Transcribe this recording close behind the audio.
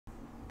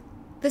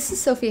This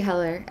is Sophie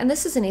Heller, and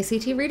this is an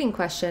ACT reading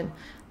question.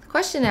 The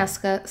question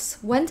asks us,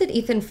 when did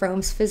Ethan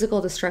Frome's physical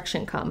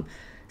destruction come?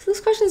 So this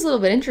question is a little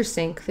bit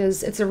interesting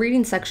because it's a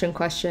reading section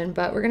question,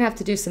 but we're going to have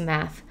to do some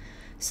math.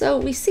 So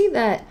we see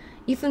that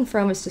Ethan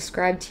Frome is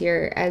described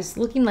here as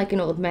looking like an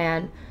old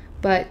man,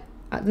 but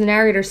the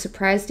narrator is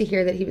surprised to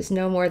hear that he was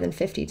no more than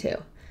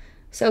 52.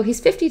 So he's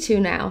 52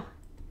 now,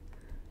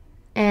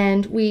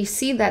 and we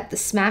see that the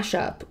smash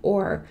up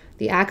or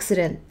the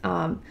accident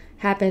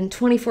happened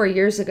 24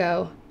 years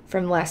ago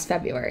from last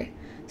February.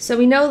 So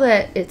we know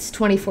that it's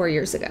 24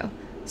 years ago.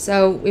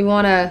 So we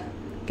want to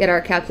get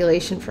our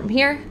calculation from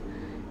here.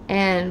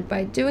 And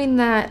by doing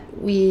that,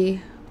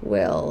 we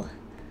will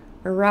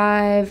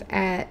arrive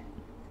at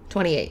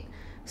 28.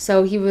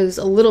 So he was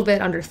a little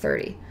bit under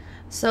 30.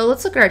 So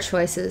let's look at our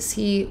choices.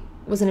 He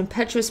was an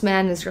impetuous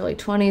man in his early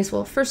 20s.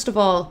 Well, first of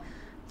all,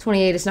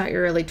 28 is not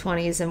your early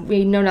 20s, and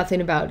we know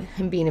nothing about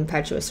him being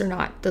impetuous or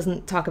not.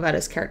 Doesn't talk about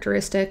his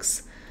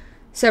characteristics.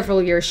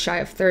 Several years shy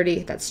of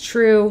 30, that's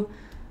true.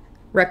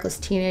 Reckless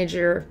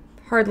teenager,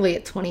 hardly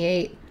at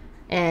 28.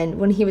 And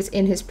when he was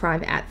in his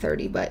prime at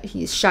 30, but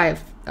he's shy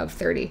of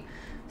 30.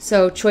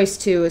 So choice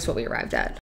 2 is what we arrived at.